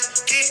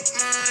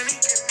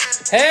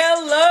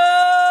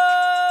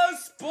Hello,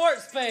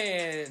 sports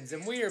fans,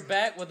 and we are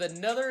back with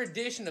another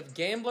edition of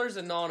Gamblers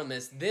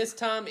Anonymous. This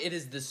time it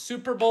is the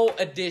Super Bowl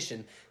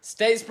edition.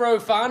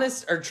 Statesboro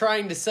finest are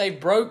trying to save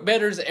broke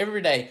bettors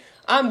every day.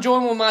 I'm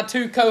joined with my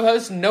two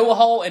co-hosts, Noah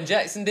Hall and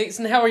Jackson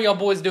Dixon. How are y'all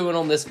boys doing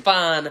on this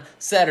fine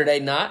Saturday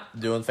night?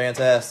 Doing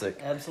fantastic.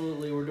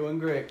 Absolutely, we're doing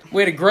great.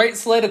 We had a great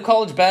slate of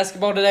college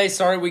basketball today.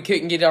 Sorry we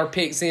couldn't get our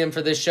picks in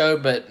for this show,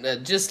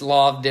 but just a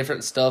lot of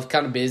different stuff.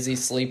 Kind of busy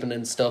sleeping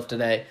and stuff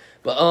today.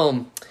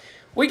 But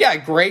we got a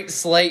great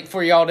slate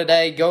for y'all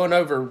today, going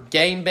over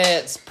game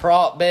bets,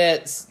 prop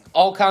bets,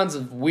 all kinds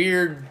of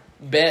weird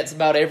bets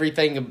about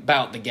everything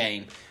about the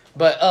game.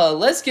 But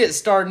let's get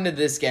started into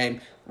this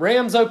game.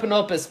 Rams open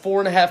up as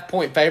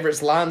 4.5-point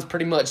favorites. Line's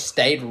pretty much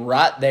stayed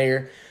right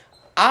there.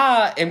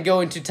 I am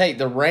going to take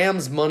the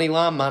Rams money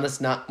line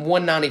minus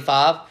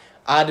 195.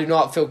 I do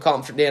not feel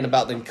confident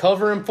about them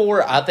covering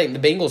 4. I think the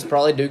Bengals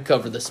probably do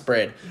cover the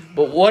spread.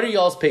 But what are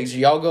y'all's picks? Are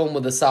y'all going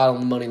with the side on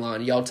the money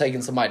line? Are y'all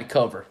taking somebody to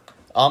cover?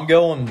 I'm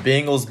going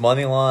Bengals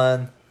money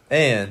line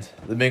and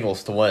the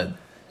Bengals to win.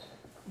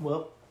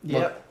 Well,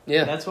 yep.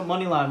 Yeah. That's what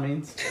money line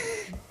means.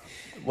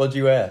 What'd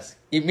you ask?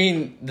 You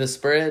mean the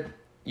spread?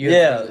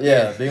 Yeah.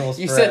 Bengals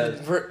you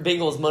spread. said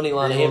Bengals money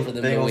line and for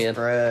them to Bengals win.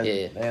 spread,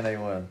 Yeah. and they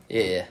win.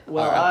 Yeah.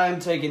 Well, All right.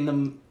 I'm taking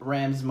the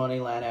Rams money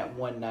line at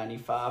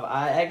 195.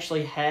 I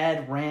actually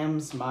had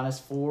Rams minus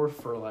 4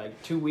 for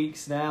like 2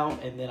 weeks now,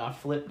 and then I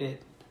flipped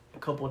it a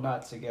couple of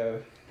nights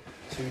ago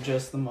to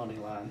just the money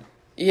line.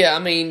 Yeah, I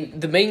mean,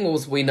 the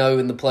Bengals, we know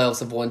in the playoffs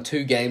have won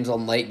 2 games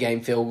on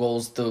late-game field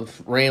goals. The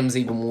Rams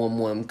even won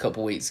one a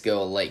couple weeks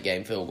ago, a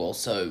late-game field goal.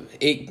 So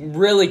it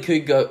really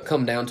could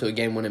come down to a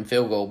game-winning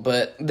field goal.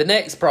 But the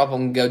next prop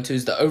I'm going to go to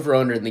is the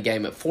over-under in the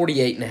game at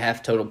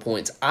 48.5 total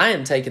points. I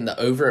am taking the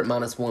over at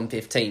minus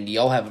 115. Do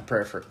y'all have a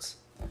preference?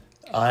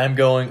 I am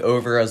going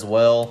over as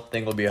well.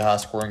 Think it'll be a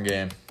high-scoring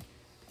game.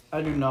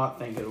 I do not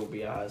think it will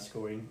be a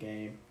high-scoring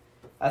game.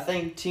 I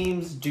think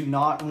teams do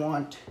not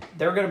want...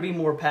 They're going to be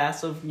more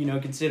passive,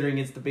 considering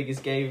it's the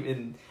biggest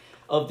game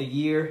of the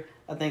year.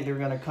 I think they're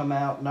going to come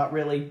out, not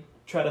really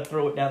try to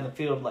throw it down the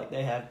field like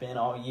they have been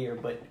all year,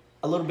 but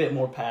a little bit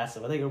more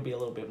passive. I think it'll be a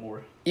little bit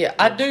more... Yeah,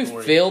 I do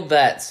feel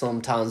that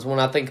sometimes when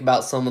I think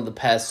about some of the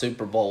past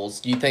Super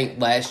Bowls. You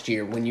think last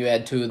year when you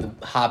had 2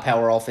 of the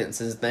high-power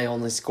offenses, they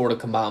only scored a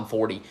combined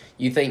 40.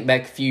 You think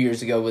back a few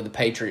years ago with the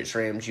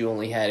Patriots-Rams, you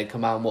only had a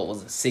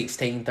combined,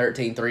 16,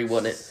 13-3,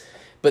 wasn't it?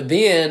 But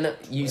then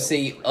you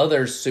see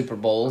other Super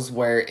Bowls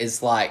where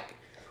it's like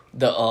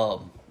the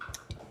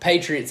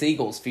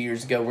Patriots-Eagles a few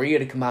years ago where you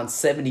had to combine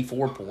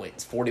 74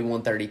 points,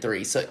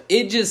 41-33. So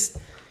it just,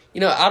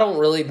 I don't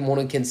really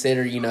want to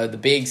consider, the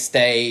big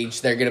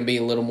stage. They're going to be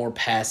a little more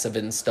passive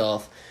and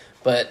stuff.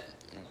 But,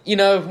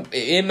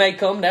 it may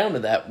come down to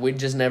that. We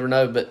just never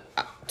know. But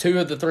 2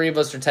 of the 3 of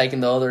us are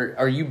taking the other.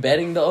 Are you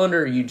betting the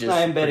under or are you just...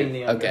 I am betting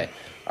the under. Okay.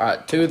 All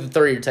right. 2 of the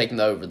 3 are taking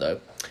the over, though.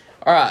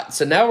 All right,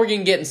 so now we're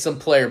going to get in some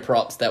player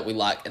props that we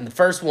like. And the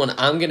first one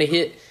I'm going to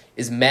hit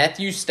is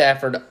Matthew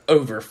Stafford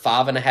over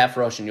 5.5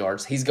 rushing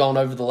yards. He's gone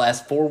over the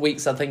last 4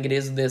 weeks, I think it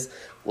is, this.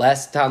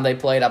 Last time they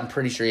played, I'm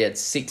pretty sure he had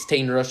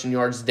 16 rushing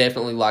yards.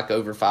 Definitely like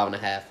over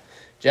 5.5.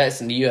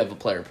 Jackson, do you have a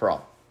player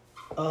prop?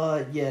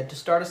 Yeah, to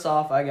start us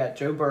off, I got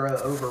Joe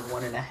Burrow over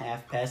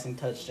 1.5 passing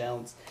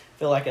touchdowns. I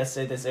feel like I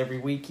say this every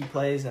week he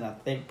plays, and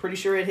pretty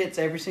sure it hits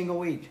every single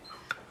week.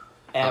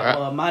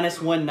 At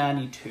minus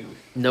 192.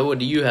 Noah,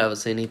 do you have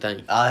us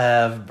anything? I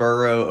have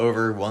Burrow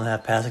over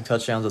 1.5 passing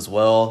touchdowns as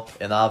well,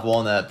 and I have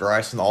one that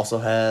Bryson also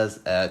has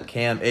at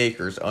Cam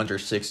Akers under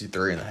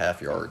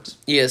 63.5 yards.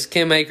 Yes,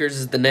 Cam Akers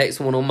is the next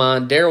one on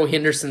mine. Darrell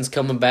Henderson's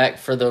coming back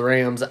for the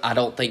Rams. I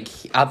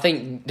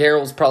think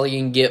Darrell's probably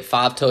going to get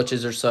 5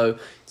 touches or so.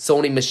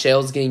 Sony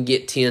Michel's going to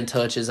get 10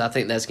 touches. I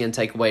think that's going to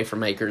take away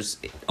from Akers.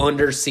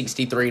 Under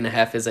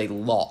 63.5 is a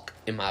lock,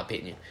 in my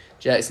opinion.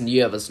 Jackson, do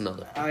you have us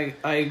another? I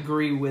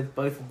agree with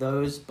both of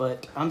those,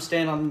 but I'm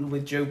standing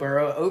with Joe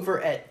Burrow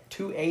over at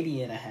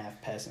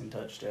 280.5 passing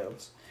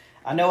touchdowns.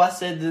 I know I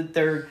said that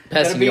they're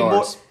going to be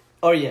yards. more...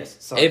 Oh, yes.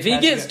 Sorry, if he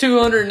gets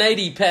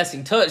 280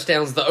 passing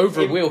touchdowns, the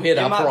over will hit,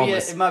 I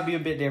promise. It might be a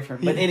bit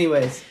different, but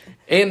anyways.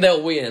 And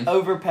they'll win.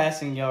 Over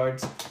passing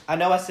yards. I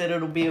know I said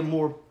it'll be a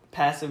more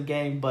passive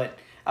game, but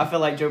I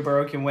feel like Joe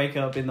Burrow can wake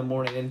up in the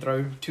morning and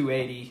throw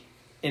 280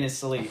 in his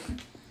sleep.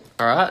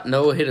 All right,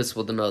 Noah, hit us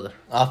with another.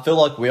 I feel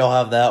like we all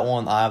have that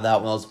one. I have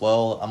that one as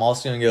well. I'm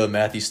also going to go with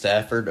Matthew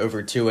Stafford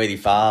over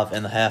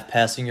 285.5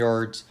 passing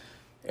yards.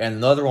 And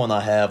another one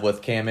I have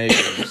with Cam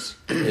Akers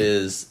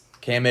is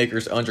Cam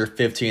Akers under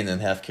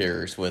 15.5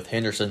 carries with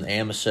Henderson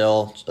and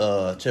Michelle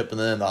chipping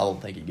in. I don't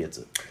think he gets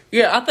it.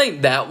 Yeah, I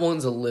think that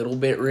one's a little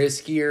bit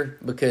riskier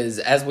because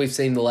as we've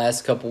seen the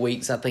last couple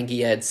weeks, I think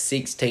he had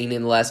 16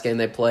 in the last game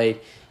they played.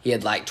 He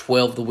had like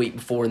 12 the week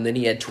before, and then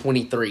he had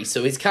 23.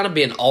 So he's kind of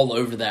been all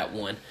over that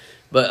one.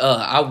 But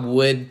I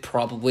would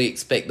probably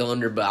expect the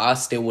under, but I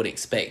still would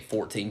expect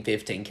 14,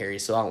 15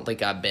 carries, so I don't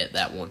think I'd bet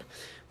that one.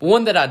 But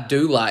one that I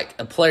do like,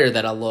 a player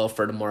that I love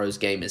for tomorrow's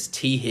game is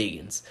T.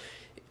 Higgins.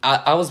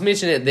 I was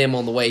mentioning them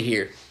on the way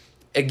here.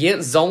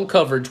 Against zone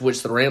coverage,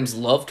 which the Rams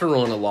love to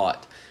run a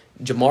lot,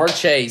 Jamar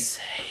Chase,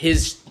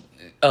 his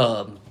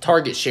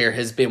target share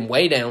has been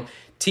way down.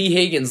 T.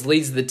 Higgins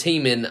leads the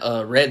team in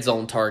red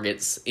zone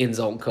targets, in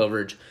zone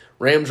coverage.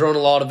 Rams run a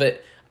lot of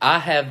it. I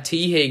have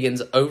T.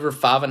 Higgins over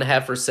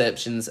 5.5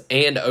 receptions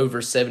and over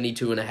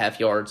 72.5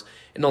 yards.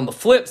 And on the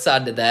flip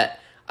side to that,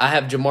 I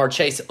have Jamar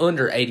Chase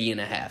under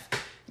 80.5.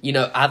 You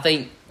know, I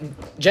think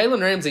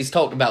Jalen Ramsey's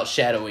talked about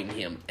shadowing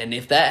him. And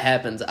if that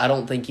happens, I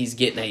don't think he's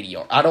getting 80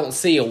 yards. I don't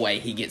see a way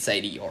he gets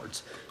 80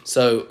 yards.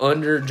 So,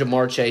 under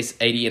Jamar Chase,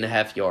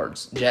 80.5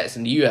 yards.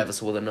 Jackson, do you have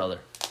us with another?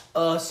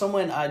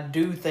 Someone I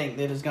do think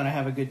that is going to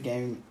have a good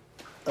game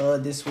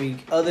this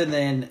week, other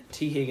than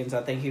T. Higgins,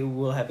 I think he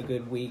will have a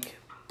good week.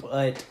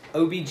 But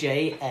OBJ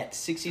at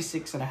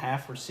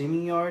 66.5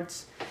 receiving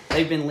yards.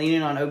 They've been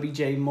leaning on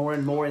OBJ more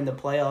and more in the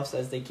playoffs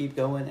as they keep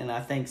going, and I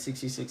think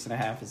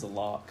 66.5 is a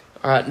lock.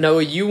 All right,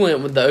 Noah, you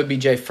went with the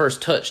OBJ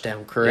first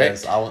touchdown,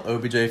 correct? Yes, I went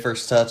OBJ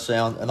first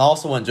touchdown, and I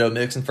also went Joe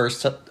Mixon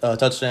first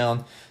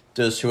touchdown.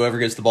 Just whoever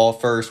gets the ball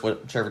first,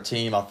 whichever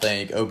team, I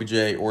think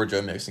OBJ or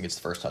Joe Mixon gets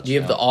the first touchdown. Do you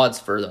have the odds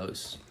for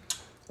those?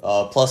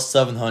 Plus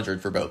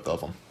 700 for both of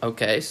them.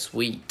 Okay,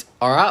 sweet.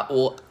 All right,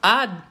 well,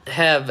 I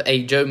have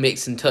a Joe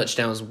Mixon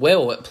touchdown as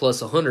well at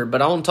plus 100,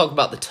 but I want to talk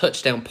about the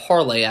touchdown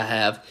parlay I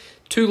have.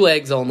 2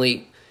 legs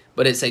only,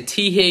 but it's a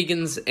T.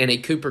 Higgins and a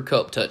Cooper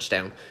Kupp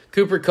touchdown.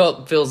 Cooper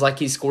Kupp feels like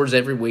he scores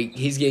every week.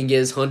 He's going to get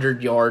his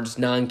 100 yards,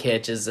 9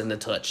 catches, and a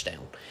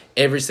touchdown.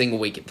 Every single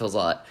week it feels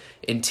like.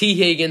 And T.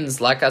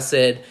 Higgins, like I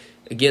said,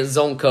 against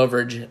zone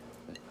coverage,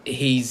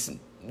 he's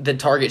the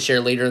target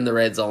share leader in the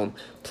red zone.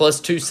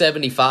 Plus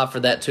 275 for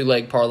that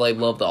 2-leg parlay.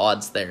 Love the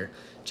odds there.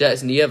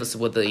 Jackson, do you have us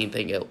with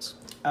anything else?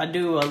 I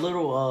do a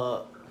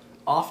little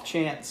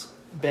off-chance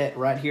bet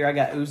right here. I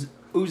got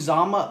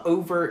Uzama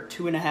over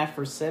 2.5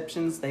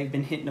 receptions. They've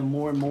been hitting him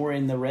more and more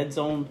in the red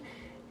zone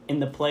in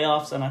the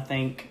playoffs, and I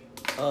think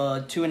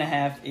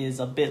 2.5 is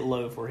a bit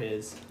low for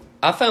his.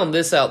 I found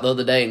this out the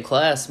other day in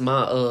class.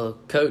 My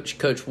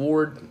Coach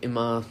Ward, in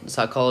my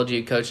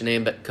psychology coaching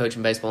and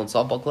coaching baseball and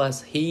softball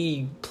class,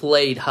 he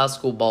played high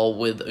school ball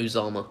with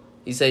Uzama.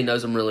 He said he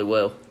knows him really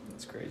well.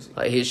 That's crazy.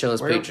 Like he's showing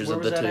us pictures where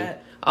of was the that two.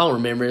 at? I don't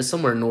remember. It's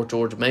somewhere in North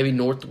Georgia, maybe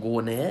North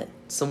Gwinnett,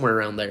 somewhere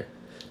around there.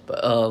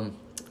 But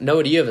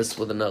Noah, do you have us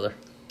with another?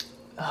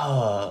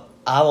 I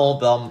won't,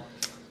 but I'm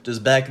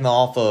just backing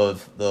off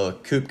of the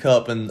Coop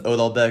Cup and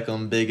Odell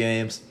Beckham big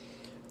games.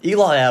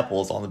 Eli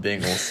Apple's on the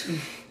Bengals,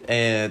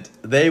 and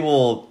they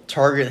will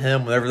target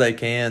him whenever they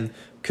can.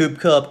 Coop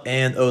Cup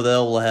and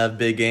Odell will have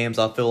big games,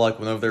 I feel like,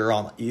 whenever they're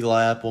on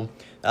Eli Apple.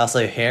 I'll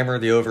say hammer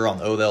the over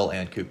on Odell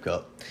and Coop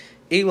Cup.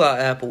 Eli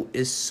Apple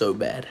is so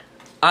bad.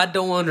 I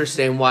don't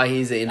understand why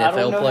he's an NFL I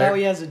don't know player. how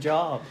he has a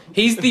job.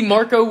 He's the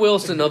Marco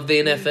Wilson of the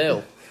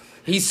NFL.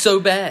 He's so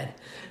bad.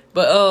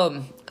 But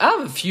I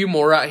have a few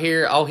more right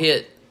here. I'll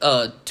hit 2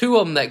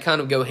 of them that kind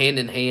of go hand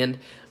in hand.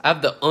 I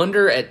have the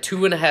under at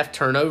 2.5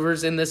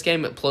 turnovers in this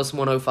game at plus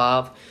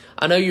 105.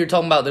 I know you're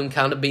talking about them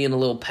kind of being a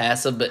little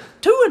passive, but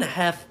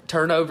 2.5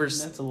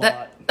 turnovers, That's a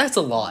lot. That's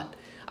a lot.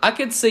 I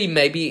could see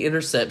maybe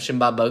interception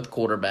by both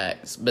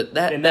quarterbacks, but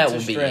that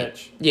would be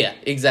stretch. it. Yeah,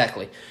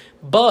 exactly.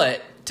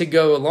 But to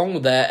go along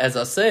with that, as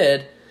I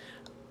said,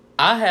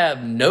 I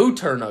have no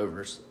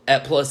turnovers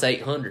at plus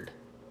 800.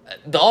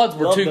 The odds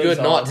were Love too those good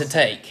not odds. to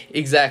take.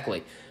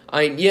 Exactly.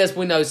 I mean, yes,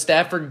 we know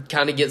Stafford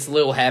kind of gets a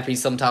little happy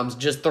sometimes,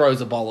 just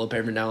throws a ball up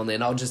every now and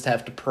then. I'll just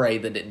have to pray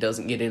that it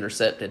doesn't get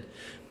intercepted.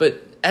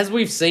 But as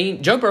we've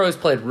seen, Joe Burrow's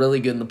played really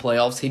good in the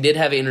playoffs. He did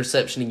have an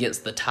interception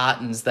against the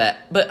Titans,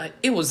 but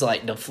it was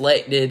like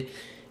deflected.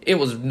 It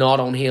was not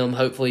on him.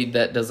 Hopefully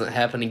that doesn't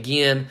happen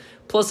again.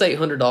 Plus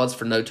 800 odds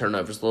for no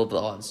turnovers. Love the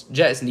odds.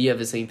 Jackson, do you have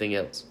anything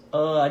else?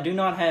 I do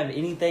not have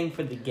anything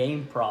for the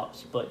game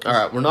props, but All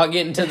right, we're not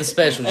getting to the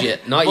specials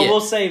yet. Not but yet. we'll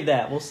save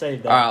that. All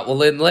right, well,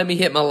 then let me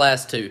hit my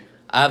last 2.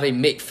 I have a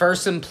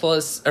McPherson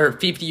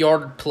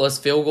 50-yard plus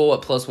field goal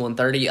at plus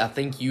 130. I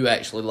think you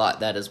actually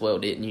liked that as well,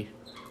 didn't you?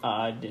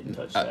 I didn't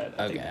touch that.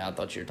 I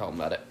thought you were talking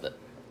about it. But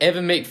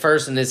Evan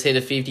McPherson has hit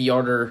a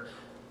 50-yarder.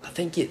 I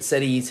think it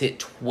said he's hit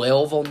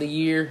 12 on the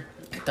year,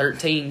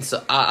 13.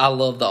 So I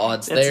love the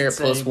odds That's there,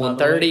 insane, plus by the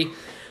 130.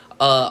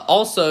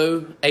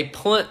 Also, a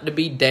punt to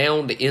be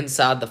downed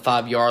inside the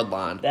 5-yard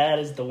line. That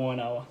is the one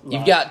I like.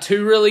 You've got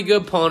 2 really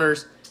good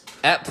punters.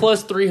 At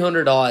plus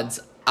 300 odds,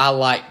 I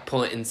like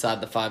punt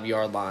inside the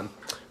 5-yard line.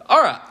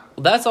 All right.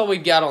 Well, that's all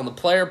we've got on the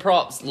player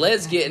props.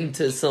 Let's get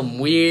into some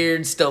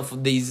weird stuff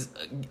with these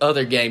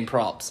other game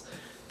props.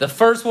 The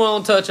first one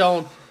I'll touch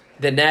on,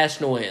 the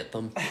national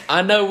anthem.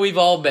 I know we've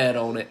all bet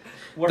on it.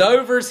 The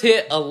overs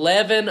hit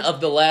 11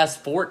 of the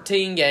last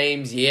 14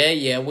 games.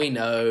 Yeah, we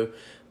know.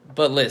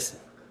 But listen,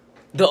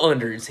 the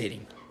under is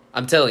hitting.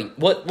 I'm telling you.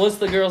 What's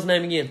the girl's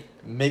name again?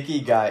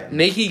 Mickey Guyton.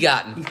 Mickey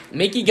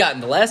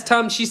Guyton. The last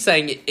time she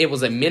sang it, it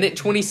was a minute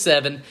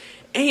 27.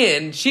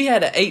 And she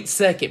had an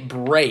 8-second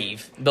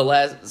brave. The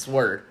last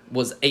word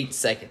was 8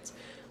 seconds.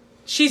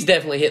 She's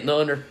definitely hitting the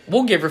under.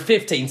 We'll give her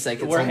 15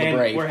 seconds on the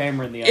brave. We're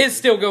hammering the under. It's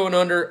still going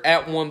under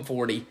at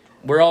 140.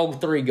 We're all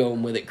 3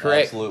 going with it,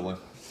 correct? Absolutely.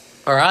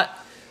 All right.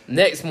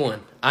 Next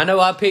one. I know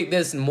I picked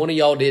this, and one of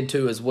y'all did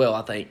too as well,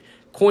 I think.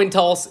 Coin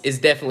toss is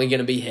definitely going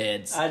to be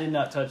heads. I did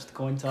not touch the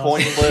coin toss.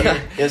 Coin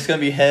flip, it's going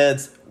to be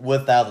heads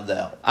without a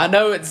doubt. I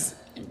know it's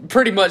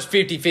pretty much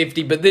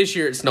 50-50, but this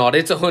year it's not.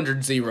 It's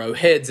 100-0.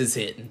 Heads is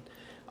hitting.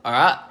 All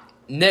right.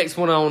 Next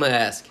one I want to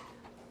ask.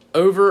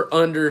 Over,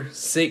 under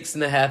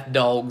 6.5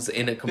 dogs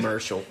in a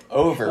commercial.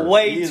 Over.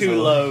 Way Easily.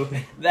 too low.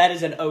 That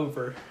is an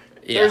over.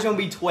 Yeah. There's going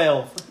to be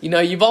 12. You know,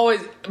 you've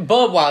always...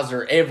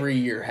 Budweiser every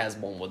year has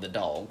one with a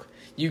dog.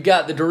 You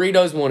got the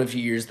Doritos one a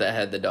few years that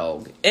had the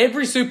dog.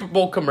 Every Super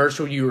Bowl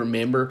commercial you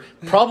remember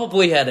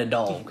probably had a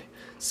dog.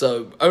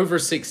 So, over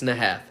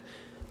 6.5.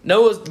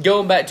 Noah's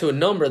going back to a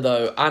number,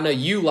 though. I know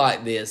you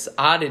like this.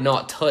 I did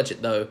not touch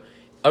it, though.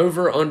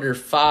 Over under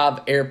 5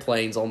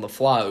 airplanes on the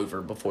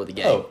flyover before the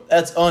game. Oh,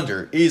 that's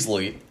under,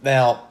 easily.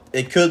 Now,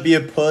 it could be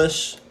a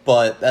push,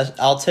 but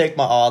I'll take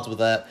my odds with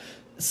that.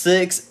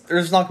 6,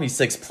 there's not going to be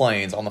 6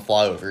 planes on the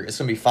flyover. It's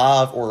going to be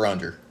 5 or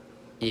under.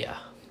 Yeah.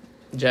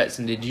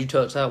 Jackson, did you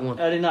touch that one?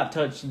 I did not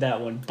touch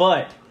that one.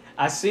 But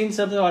I seen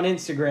something on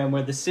Instagram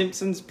where the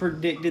Simpsons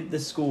predicted the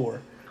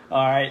score.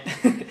 All right.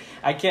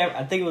 I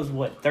think it was,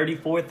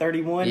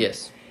 34-31?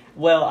 Yes.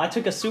 Well, I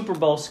took a Super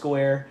Bowl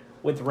square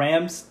with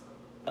Rams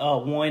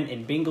 1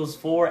 and Bengals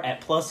 4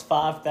 at plus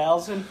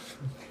 5,000.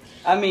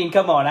 I mean,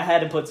 come on. I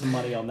had to put some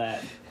money on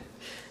that.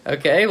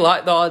 Okay,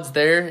 like the odds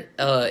there.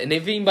 And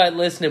if anybody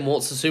listening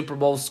wants a Super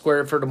Bowl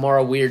square for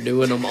tomorrow, we are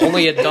doing them.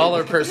 Only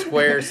 $1 per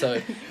square,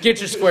 so get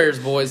your squares,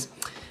 boys.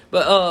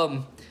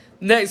 But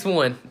next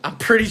one. I'm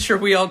pretty sure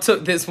we all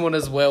took this one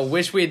as well.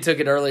 Wish we had took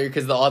it earlier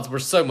because the odds were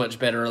so much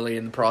better early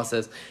in the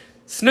process.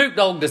 Snoop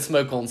Dogg to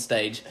smoke on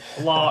stage.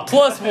 Lock.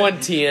 Plus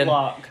 110.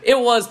 Lock. It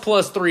was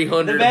plus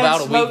 300 The man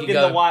about a smoked week in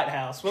ago. the White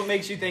House. What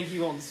makes you think he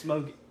won't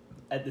smoke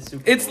at the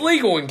Super Bowl? It's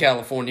legal in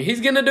California.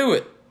 He's going to do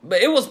it.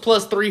 But it was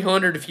plus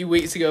 300 a few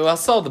weeks ago. I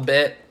saw the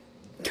bet.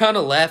 Kind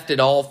of laughed it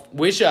off.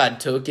 Wish I'd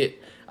took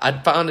it.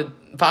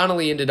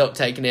 Finally ended up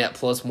taking it at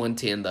plus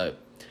 110, though.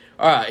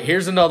 All right,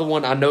 here's another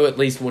one I know at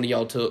least one of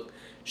y'all took.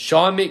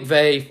 Sean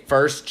McVay,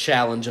 first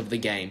challenge of the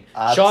game.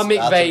 Sean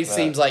McVay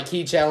seems like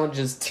he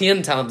challenges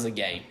 10 times a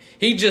game.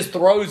 He just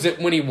throws it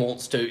when he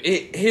wants to.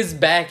 His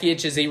back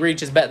itches. He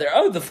reaches back there.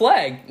 Oh, the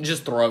flag.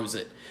 Just throws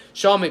it.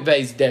 Sean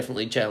McVay's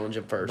definitely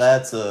challenging first.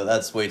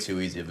 That's way too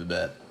easy of a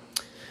bet.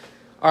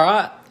 All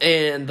right,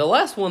 and the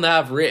last one that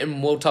I've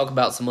written, we'll talk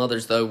about some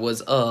others, though,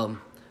 was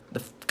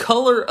the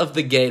color of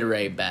the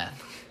Gatorade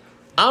bath.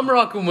 I'm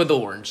rocking with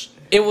orange.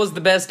 It was the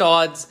best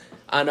odds,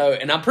 I know,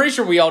 and I'm pretty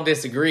sure we all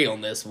disagree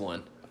on this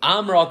one.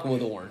 I'm rocking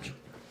with orange.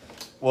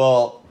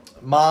 Well,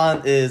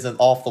 mine is an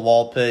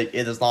off-the-wall pick.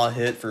 It has not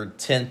hit for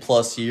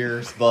 10-plus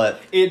years,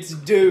 but It's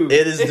due.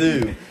 it is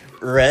due.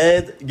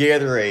 Red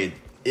Gatorade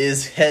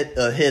is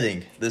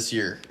hitting this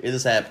year. It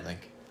is happening.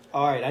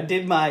 All right, I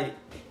did my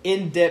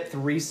in-depth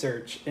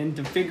research and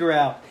to figure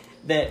out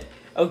that,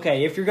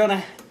 okay, if you're going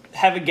to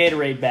have a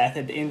Gatorade bath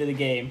at the end of the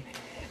game,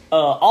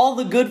 all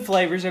the good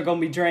flavors are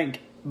going to be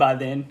drank by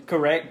then,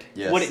 correct?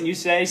 Yes. Wouldn't you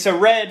say? So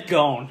red,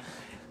 gone.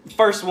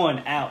 First one,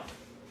 out.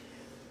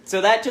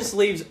 So that just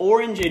leaves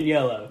orange and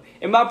yellow.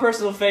 And my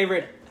personal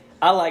favorite,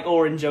 I like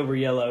orange over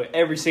yellow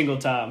every single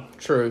time.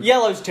 True.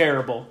 Yellow's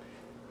terrible.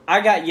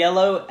 I got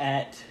yellow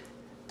at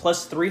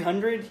plus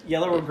 300,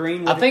 yellow or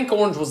green. I think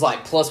orange was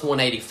like plus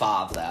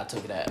 185 that I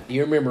took it at. Do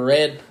you remember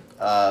red?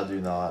 I do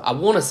not. I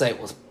want to say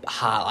it was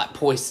high, like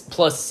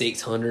plus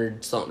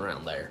 600, something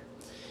around there.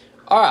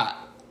 All right.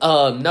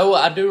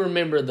 Noah, I do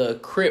remember the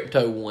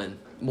crypto one.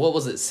 What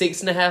was it,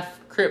 6.5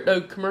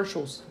 crypto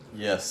commercials?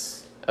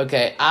 Yes.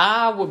 Okay,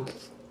 I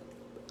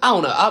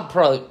don't know. I'd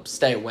probably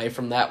stay away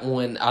from that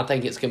one. I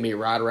think it's going to be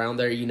right around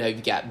there. You know,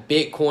 you've got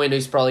Bitcoin,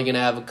 who's probably going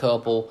to have a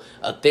couple.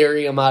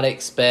 Ethereum, I'd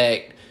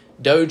expect.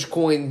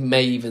 Dogecoin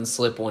may even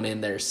slip one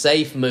in there.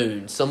 Safe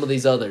Moon, some of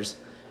these others.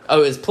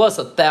 Oh, it's plus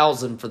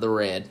 1,000 for the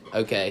red.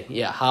 Okay,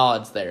 yeah, high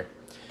odds there.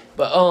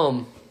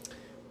 But,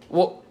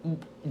 what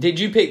did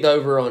you pick the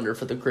over or under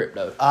for the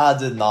crypto? I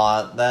did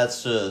not.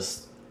 That's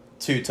just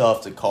too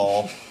tough to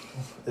call,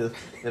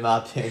 in my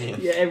opinion.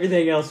 Yeah,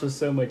 everything else was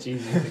so much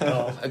easier to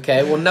call.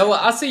 Okay, well, Noah,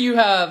 I see you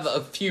have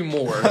a few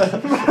more.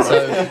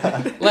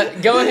 So,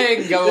 go ahead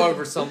and go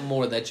over some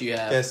more that you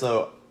have. Okay,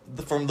 so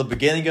from the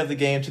beginning of the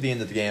game to the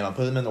end of the game, I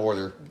put them in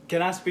order.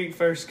 Can I speak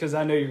first? Because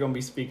I know you're going to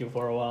be speaking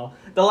for a while.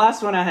 The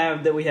last one I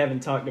have that we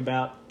haven't talked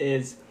about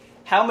is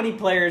how many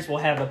players will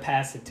have a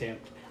pass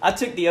attempt. I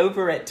took the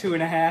over at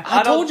 2.5.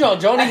 I told y'all,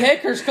 Johnny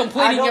Hecker's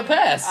completing a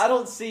pass. I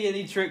don't see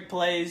any trick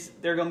plays.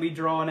 They're going to be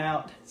drawn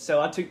out.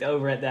 So I took the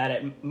over at that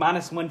at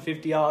minus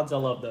 150 odds. I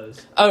love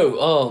those.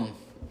 Oh,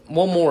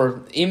 one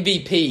more.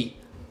 MVP.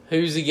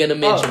 Who's he going to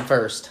mention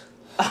first?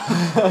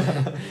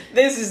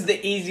 This is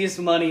the easiest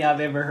money I've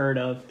ever heard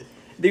of.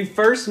 The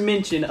first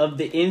mention of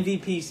the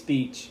MVP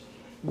speech,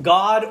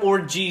 God or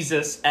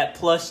Jesus at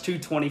plus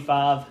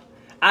 225.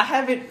 I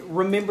haven't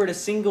remembered a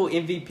single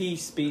MVP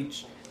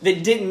speech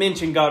that didn't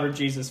mention God or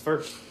Jesus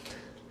first.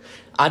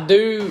 I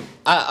do.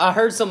 I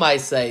heard somebody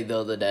say the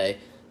other day,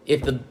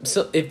 if the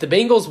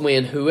Bengals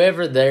win,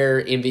 whoever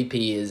their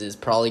MVP is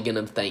probably going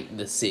to thank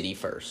the city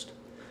first.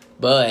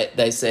 But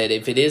they said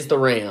if it is the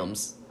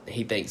Rams,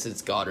 he thinks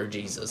it's God or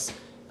Jesus.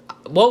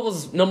 What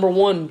was number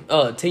one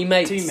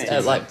teammates? Teammates.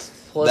 At like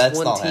plus That's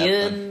not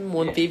 110,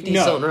 150,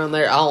 No. something around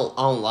there. I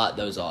don't like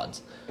those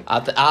odds.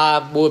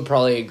 I would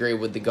probably agree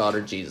with the God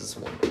or Jesus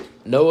one.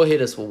 Noah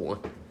hit us with one.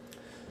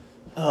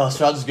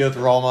 Should I just go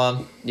through all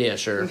mine? Yeah,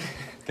 sure.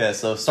 Okay,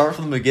 so start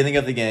from the beginning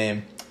of the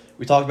game.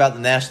 We talked about the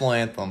national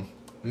anthem.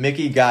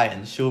 Mickey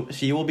Guyton,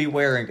 she will be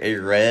wearing a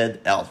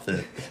red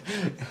outfit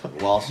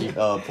while she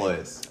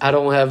plays. I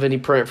don't have any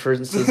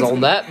preferences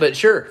on that, but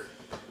sure.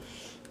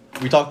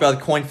 We talked about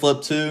the coin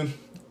flip too.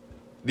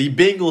 The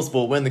Bengals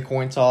will win the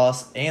coin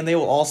toss, and they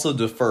will also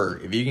defer.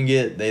 If you can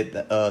get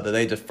that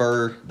they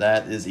defer,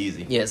 that is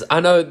easy. Yes, I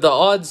know the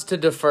odds to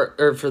defer,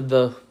 or for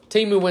the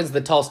team who wins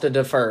the toss to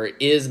defer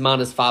is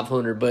minus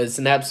 500, but it's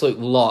an absolute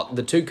lock.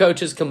 The two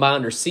coaches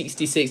combined are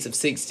 66 of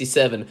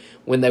 67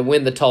 when they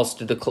win the toss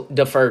to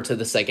defer to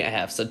the second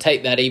half. So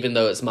take that even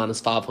though it's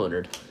minus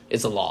 500.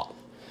 It's a lock.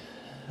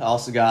 I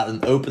also got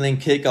an opening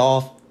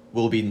kickoff.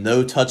 Will be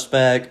no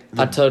touchback.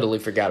 I totally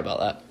forgot about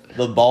that.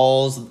 The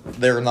balls,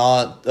 they're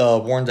not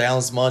worn down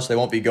as much. They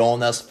won't be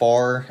going as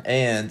far.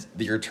 And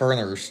the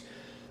returners,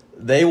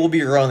 they will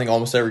be running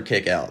almost every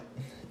kick out,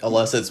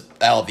 unless it's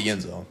out of the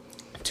end zone.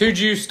 Two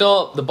juiced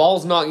up. The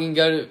ball's not going to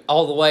go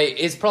all the way.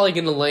 It's probably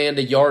going to land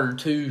a yard or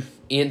two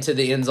into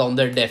the end zone.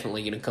 They're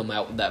definitely going to come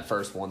out with that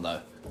first one,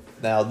 though.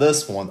 Now,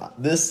 this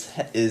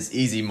is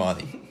easy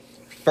money.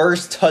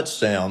 First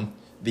touchdown,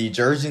 the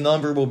jersey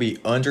number will be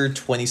under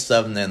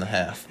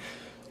 27.5.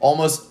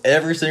 Almost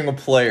every single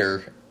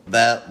player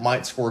that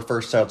might score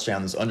first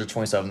touchdown is under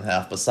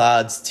 27.5,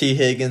 besides T.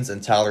 Higgins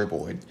and Tyler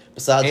Boyd.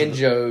 And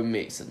Joe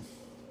Mixon.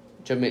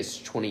 Joe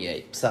Mixon's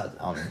 28. Besides,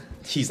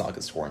 he's not going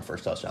to score on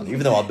first touchdown,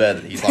 even though I bet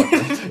it. He's not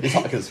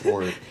going to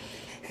score it.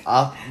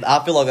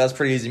 I feel like that's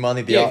pretty easy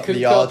money. The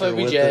Cooper odds Kupp, are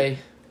with OBJ, it.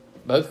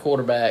 both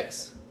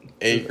quarterbacks.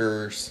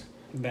 Akers,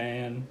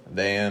 Van,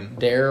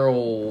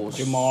 Daryl,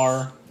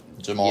 Jamar.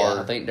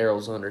 Yeah, I think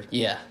Daryl's under.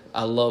 Yeah,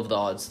 I love the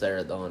odds there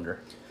at the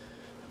under.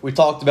 We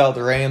talked about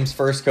the Rams'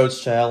 first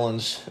coach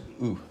challenge.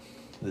 Ooh,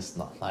 this is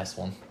not a nice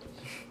one.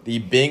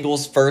 The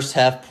Bengals' first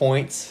half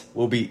points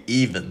will be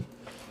even.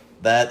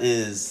 That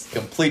is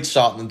complete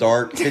shot in the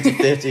dark,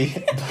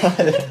 50-50.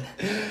 But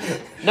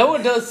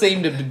Noah does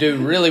seem to do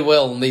really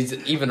well on these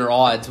evener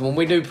odds. When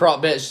we do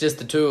prop bets, just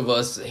the two of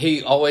us,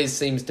 he always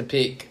seems to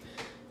get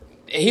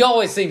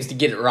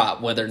it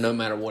right, no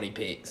matter what he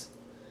picks.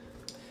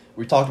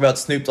 we talked about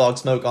Snoop Dogg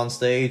smoke on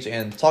stage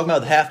and talking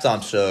about the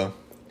halftime show.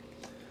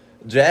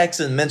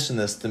 Jackson mentioned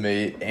this to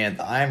me, and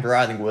I'm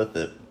riding with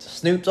it.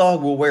 Snoop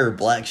Dogg will wear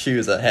black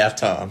shoes at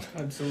halftime.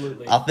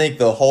 Absolutely. I think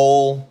the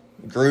whole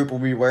group will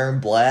be wearing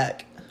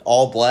black,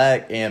 all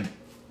black, and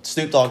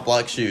Snoop Dogg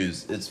black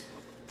shoes. It's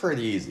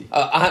pretty easy.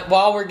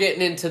 While we're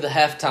getting into the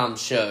halftime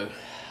show,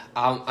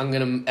 I'm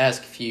going to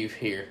ask a few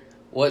here.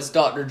 What's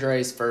Dr.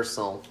 Dre's first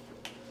song?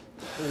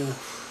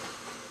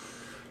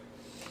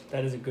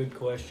 That is a good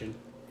question.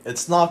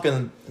 It's not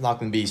gonna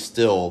be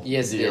still.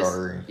 Yes, it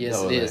is. Yes,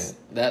 No, it it is.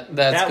 ain't. That's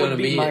That going to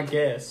would be my it.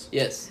 guess.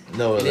 Yes.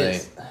 No, it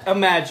is. ain't.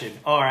 Imagine.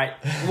 All right.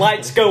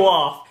 Lights go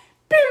off.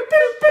 Boop,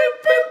 boop, boop,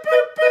 boop,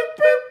 boop, boop,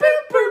 boop,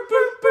 boop, boop,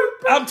 boop,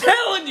 boop. I'm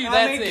telling you,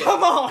 that's it.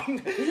 Come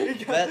on.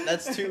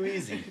 That's too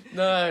easy.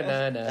 No.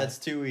 That's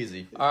too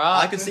easy. All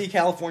right. I could see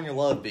California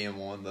Love being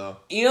one though.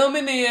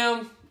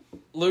 Eminem,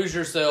 Lose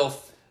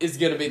Yourself is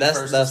going to be the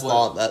first. That's as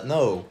well. not that.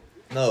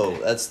 No.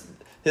 That's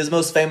his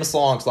most famous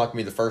song's not gonna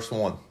be the first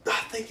one.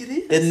 I think it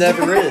is. It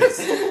never is.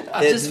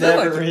 just It feel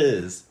like never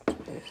is.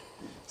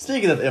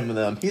 Speaking of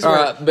Eminem, he's All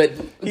wearing, right, but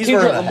he's Kendrick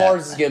wearing a hat.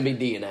 Lamar's is going to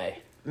be DNA.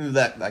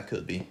 that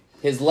could be.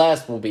 His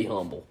last will be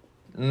Humble.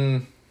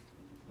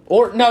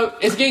 Or, no,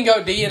 it's going to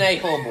go DNA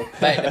Humble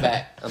back to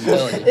back. I'm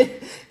telling you.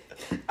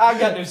 I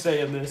got no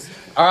say in this.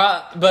 All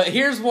right, but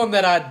here's one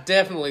that I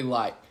definitely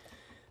like.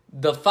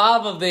 The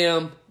five of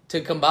them to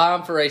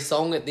combine for a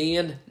song at the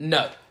end,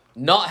 no,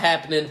 not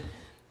happening.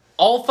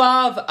 All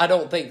five, I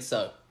don't think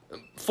so.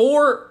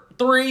 4,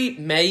 3,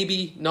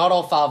 maybe. Not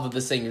all five of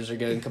the singers are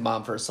going to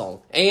combine for a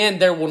song. And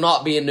there will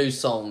not be a new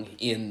song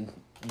in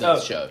the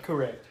show.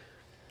 Correct.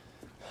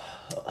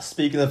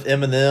 Speaking of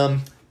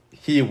Eminem,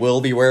 he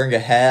will be wearing a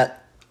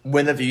hat.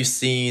 When have you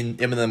seen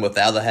Eminem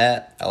without a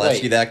hat? I'll ask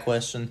Wait. you that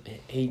question.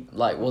 He,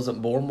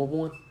 wasn't born with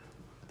one?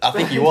 I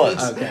think he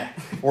was. Okay.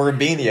 Or a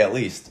beanie at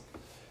least.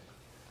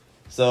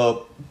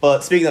 So,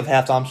 but speaking of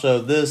halftime show,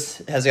 this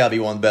has got to be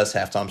one of the best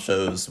halftime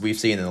shows we've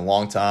seen in a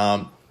long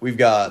time. We've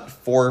got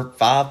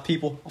 5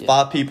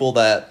 people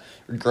that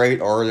are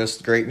great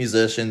artists, great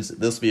musicians.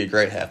 This will be a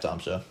great halftime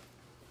show.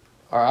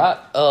 All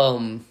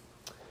right.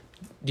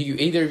 Do you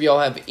either of y'all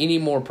have any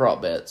more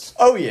prop bets?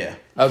 Oh, yeah.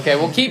 Okay,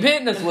 well, keep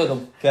hitting us with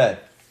them. Okay.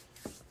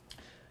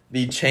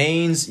 The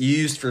chains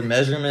used for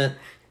measurement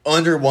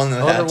under 1.5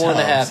 times.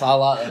 Under 1.5, I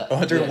like that.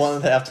 Under Yes.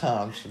 1.5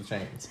 times for the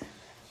chains.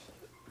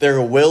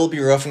 There will be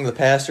roughing the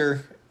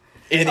passer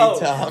anytime.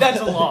 Oh, that's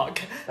a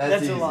lock.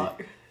 That's easy. a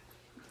lock.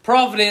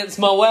 Providence,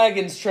 my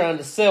wagon's trying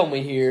to sell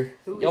me here.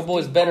 Who Y'all is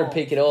boys DePaul? better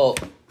pick it up.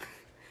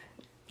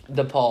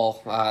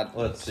 DePaul.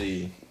 Let's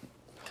see.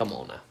 Come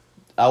on now.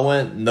 I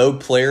went no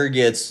player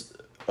gets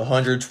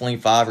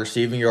 125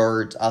 receiving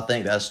yards. I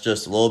think that's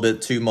just a little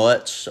bit too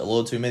much, a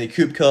little too many.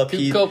 Coop Cup.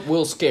 Coop Cup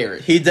will scare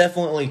it. He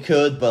definitely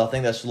could, but I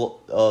think that's a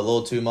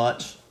little too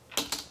much.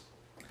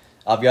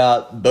 I've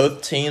got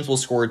both teams will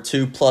score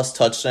 2+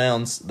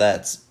 touchdowns.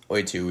 That's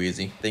way too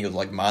easy. I think it was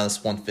like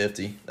minus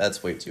 150.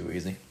 That's way too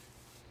easy.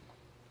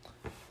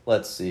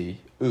 Let's see.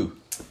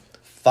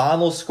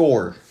 Final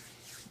score.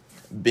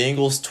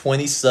 Bengals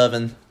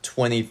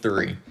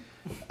 27-23.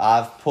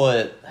 I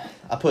put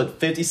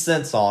 50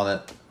 cents on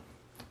it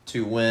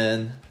to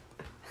win.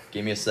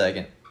 Give me a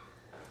second.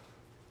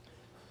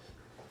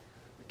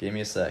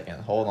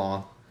 Hold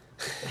on.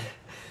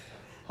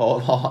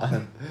 Hold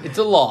on. It's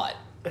a lot.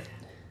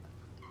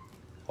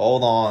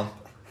 Hold on.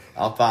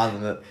 I'm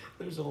finding it.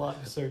 There's a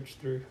lot to search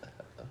through.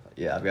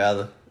 Yeah, I've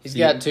got He's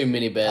got too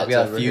many bets. I've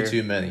got over a few here.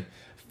 too many.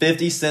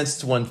 50 cents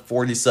to win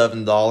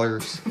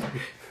 $47.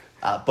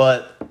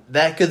 But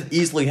that could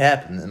easily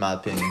happen, in my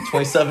opinion.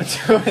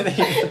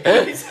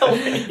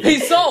 27-20. He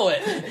saw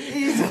it.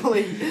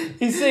 Easily.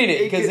 He's seen it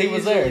because he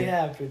was there.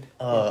 Happened.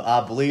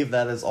 I believe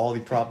that is all the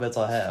prop bets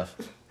I have.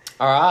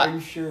 All Are right. you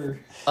sure?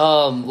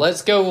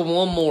 Let's go with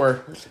one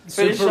more.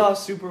 Finish off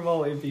Super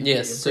Bowl MVP.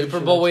 Yes, I'm Super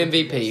pretty Bowl sure that's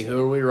what MVP. you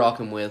Who are we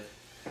rocking with?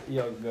 said.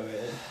 Yo, go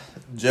ahead.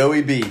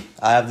 Joey B.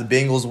 I have the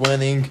Bengals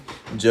winning.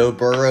 Joe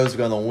Burrow's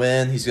going to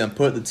win. He's going to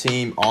put the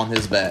team on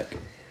his back.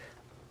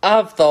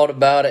 I've thought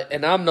about it,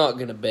 and I'm not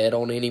going to bet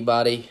on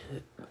anybody.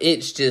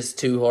 It's just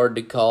too hard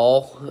to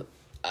call.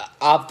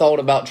 I've thought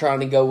about trying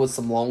to go with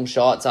some long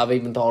shots. I've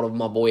even thought of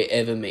my boy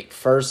Evan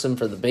McPherson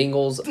for the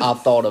Bengals.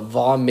 I've thought of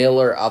Von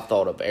Miller. I've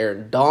thought of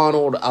Aaron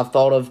Donald. I've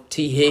thought of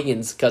T.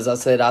 Higgins because I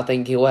said I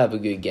think he'll have a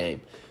good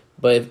game.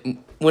 But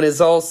when it's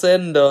all said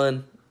and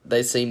done,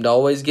 they seem to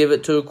always give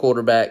it to a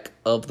quarterback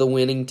of the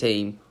winning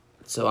team.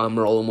 So I'm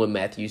rolling with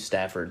Matthew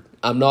Stafford.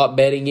 I'm not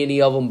betting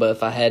any of them, but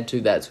if I had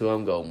to, that's who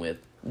I'm going with.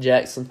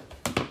 Jackson?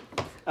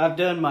 I've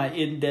done my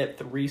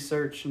in-depth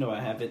research. No, I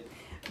haven't.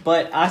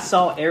 But I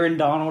saw Aaron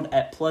Donald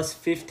at plus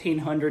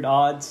 1,500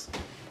 odds.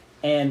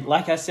 And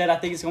like I said, I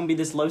think it's going to be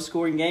this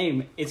low-scoring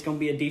game. It's going to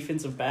be a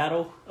defensive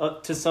battle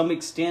to some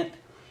extent.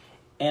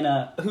 And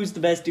who's the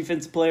best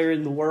defensive player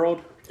in the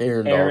world?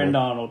 Aaron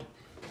Donald.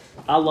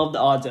 I love the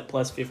odds at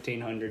plus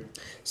 1,500.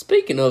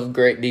 Speaking of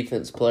great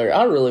defense player,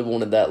 I really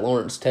wanted that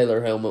Lawrence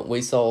Taylor helmet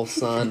we saw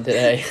signed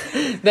today.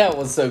 That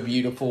was so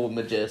beautiful and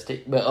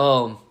majestic.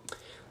 But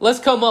let's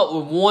come up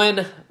with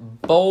one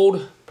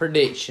bold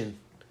prediction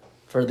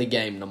for the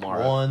game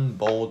tomorrow. One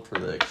bold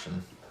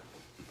prediction.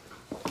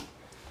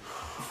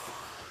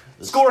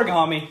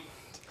 Scorigami.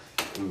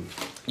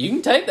 You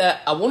can take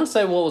that. I want to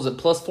say, what was it,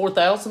 plus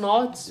 4,000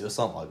 odds? It was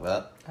something like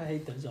that. I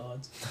hate those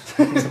odds.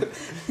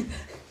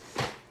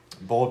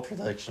 Bold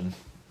prediction.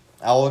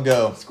 I will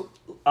go.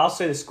 I'll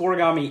say the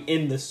Scorigami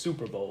in the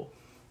Super Bowl.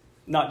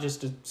 Not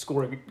just a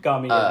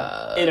Scorigami in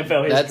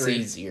NFL history. That's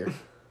easier.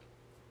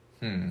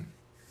 Is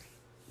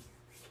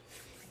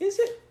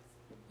it?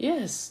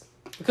 Yes.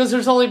 Because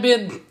there's only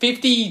been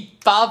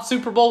 55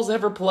 Super Bowls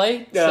ever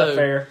played. Yeah, so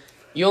fair.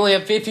 You only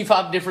have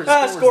 55 different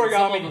scores.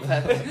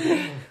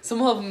 Scorigami.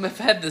 Some of them have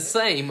had the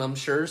same, I'm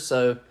sure.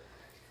 So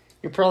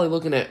you're probably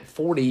looking at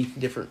 40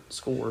 different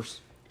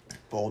scores.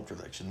 Bold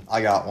prediction.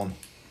 I got one.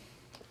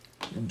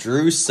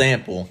 Drew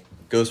Sample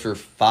goes for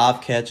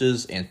 5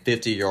 catches and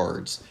 50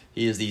 yards.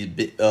 He is the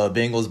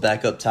Bengals'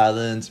 backup tight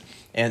end.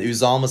 And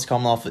Uzama's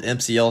coming off an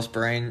MCL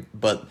sprain,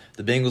 but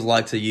the Bengals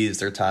like to use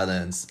their tight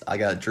ends. I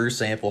got Drew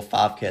Sample,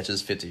 5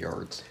 catches, 50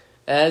 yards.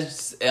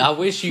 As I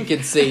wish you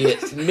could see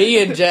it.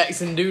 Me and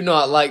Jackson do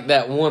not like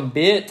that one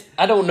bit.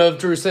 I don't know if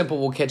Drew Sample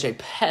will catch a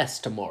pass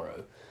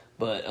tomorrow.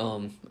 But,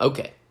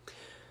 okay.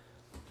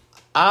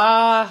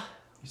 You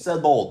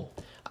said bold.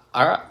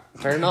 All right,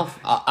 fair enough.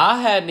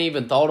 I hadn't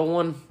even thought of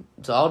one,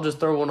 so I'll just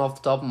throw one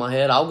off the top of my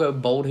head. I'll go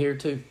bold here,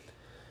 too.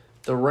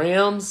 The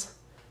Rams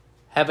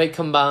have a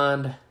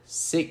combined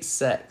 6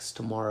 sacks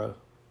tomorrow.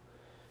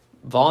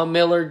 Von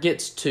Miller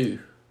gets 2.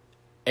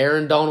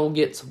 Aaron Donald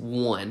gets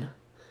 1.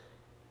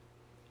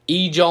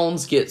 E.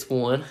 Jones gets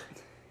 1.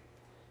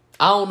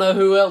 I don't know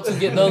who else will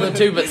get the other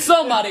 2, but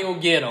somebody will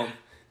get them.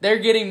 They're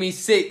getting me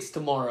 6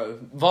 tomorrow.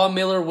 Von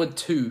Miller with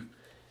 2.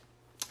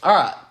 All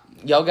right.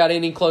 Y'all got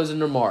any closing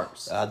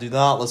remarks? I do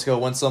not. Let's go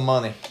win some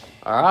money.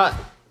 All right.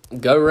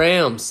 Go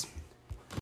Rams.